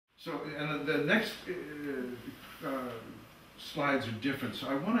So, and the next slides are different. So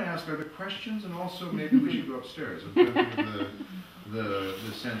I want to ask, are there questions? And also maybe we should go upstairs and give the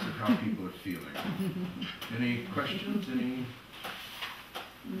sense of how people are feeling. Any questions? Any?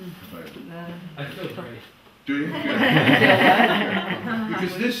 I feel great. Do you?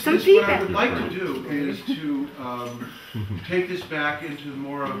 Because this what I would like to do is to take this back into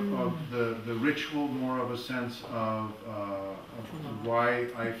more of the ritual, more of a sense of why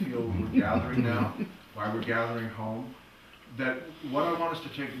I feel we're gathering now, why we're gathering home. That what I want us to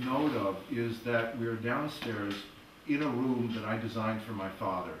take note of is that we're downstairs in a room that I designed for my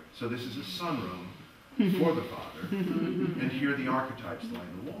father. So this is a sunroom for the father, and here the archetypes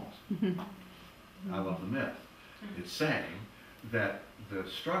line the walls. I love the myth. It's saying that the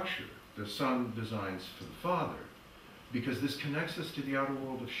structure the son designs for the father, because this connects us to the outer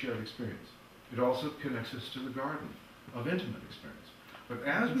world of shared experience. It also connects us to the garden of intimate experience. But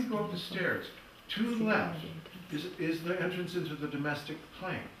as we go up the stairs, to the left is the entrance into the domestic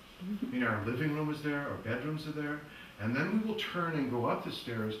plane. Our living room is there, our bedrooms are there, and then we will turn and go up the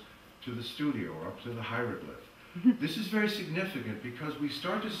stairs to the studio or up to the hieroglyph. This is very significant because we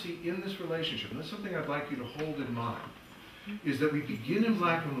start to see in this relationship, and that's something I'd like you to hold in mind, is that we begin in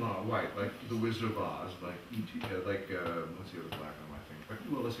black and white, like the Wizard of Oz, like what's the other black and white thing?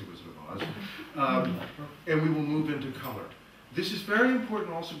 Well, let's say Wizard of Oz, and we will move into color. This is very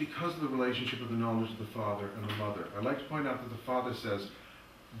important also because of the relationship of the knowledge of the father and the mother. I'd like to point out that the father says,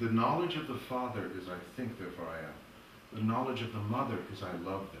 the knowledge of the father is I think, therefore I am. The knowledge of the mother is I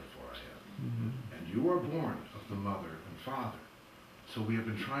love, therefore I am. And you are born of the mother and father. So we have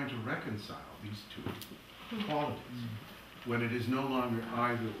been trying to reconcile these two qualities. When it is no longer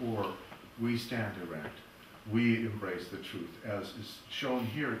either or, we stand erect. We embrace the truth, as is shown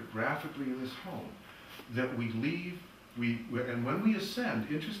here graphically in this home, that we leave, and when we ascend,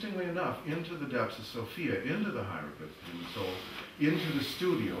 interestingly enough, into the depths of Sophia, into the hieroglyph in the soul, into the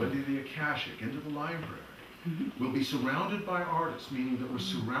studio, into the Akashic, into the library, we'll be surrounded by artists, meaning that we're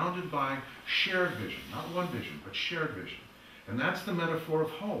surrounded by shared vision, not one vision, but shared vision. And that's the metaphor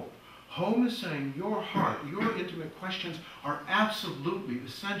of home. Home is saying your heart, your intimate questions are absolutely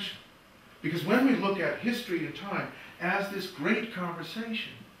essential. Because when we look at history and time as this great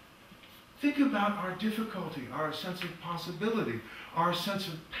conversation, think about our difficulty, our sense of possibility, our sense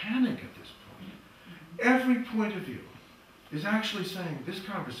of panic at this point. Every point of view is actually saying this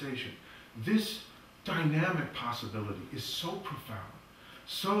conversation, this dynamic possibility is so profound,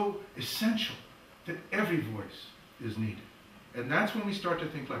 so essential, that every voice is needed. And that's when we start to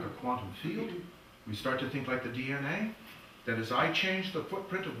think like a quantum field. We start to think like the DNA, that as I change the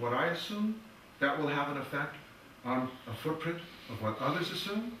footprint of what I assume, that will have an effect on a footprint of what others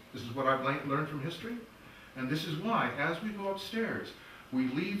assume. This is what I've learned from history. And this is why, as we go upstairs, we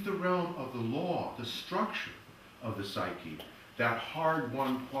leave the realm of the law, the structure of the psyche, that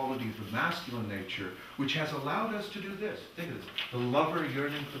hard-won quality of the masculine nature, which has allowed us to do this. Think of this. The lover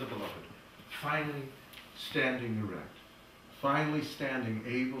yearning for the beloved, finally standing erect, finally standing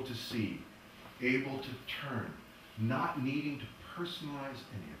able to see, able to turn, not needing to personalize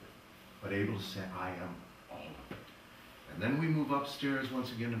any of it, but able to say, I am all of it. And then we move upstairs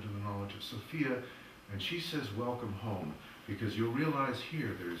once again into the knowledge of Sophia, and she says, welcome home, because you'll realize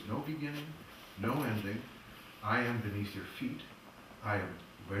here there is no beginning, no ending. I am beneath your feet. I am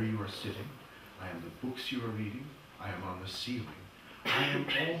where you are sitting. I am the books you are reading. I am on the ceiling. I am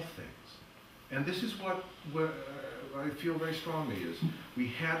all things. And this is what I feel very strongly is we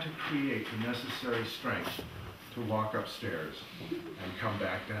had to create the necessary strength to walk upstairs and come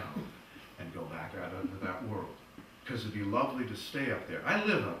back down and go back out into that world. Because it'd be lovely to stay up there. I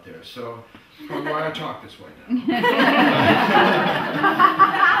live up there, so probably why I talk this way now.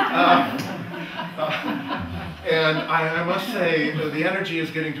 And I must say, the energy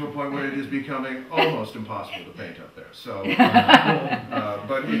is getting to a point where it is becoming almost impossible to paint up there. So,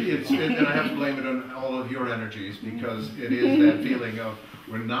 but and I have to blame it on all of your energies, because it is that feeling of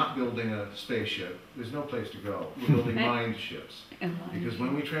we're not building a spaceship. There's no place to go. We're building mind ships. Because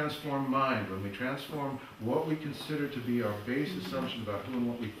when we transform mind, when we transform what we consider to be our base assumption about who and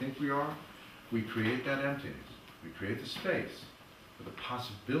what we think we are, we create that emptiness. We create the space where the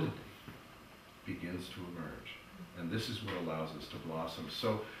possibility begins to emerge. And this is what allows us to blossom.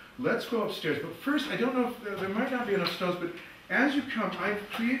 So let's go upstairs. But first, I don't know if there might not be enough stones, but as you come, I've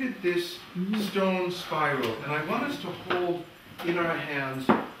created this stone spiral. And I want us to hold in our hands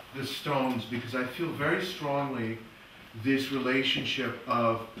the stones, because I feel very strongly this relationship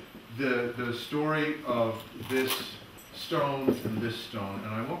of the story of this stone and this stone.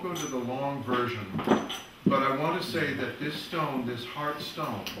 And I won't go to the long version But I want to say that this stone, this heart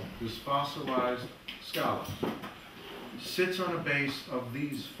stone, this fossilized scallop, sits on a base of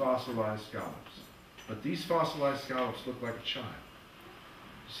these fossilized scallops. But these fossilized scallops look like a child.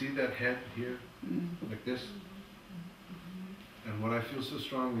 See that head here, like this? And what I feel so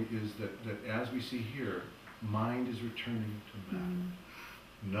strongly is that as we see here, mind is returning to matter.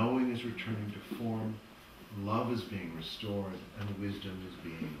 Knowing is returning to form. Love is being restored, and wisdom is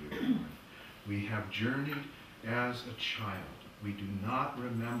being reborn. We have journeyed as a child. We do not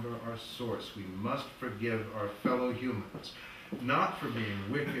remember our source. We must forgive our fellow humans, not for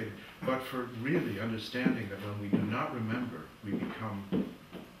being wicked, but for really understanding that when we do not remember, we become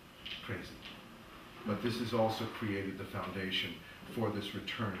crazy. But this has also created the foundation for this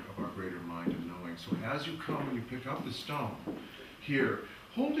return of our greater mind and knowing. So as you come and you pick up the stone here,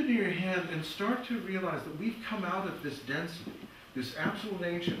 hold it in your hand and start to realize that we've come out of this density, this absolute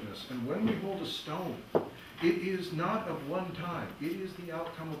ancientness, and when we hold a stone, it is not of one time, it is the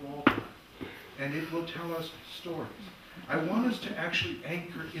outcome of all time, and it will tell us stories. I want us to actually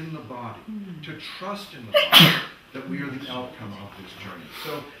anchor in the body, to trust in the body, that we are the outcome of this journey.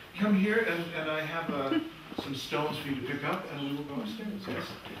 So come here, and I have some stones for you to pick up, and we will go upstairs. Yes.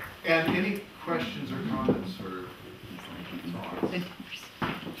 And any questions or comments or thoughts?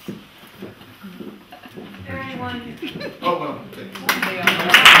 Everyone. Oh, well, thanks.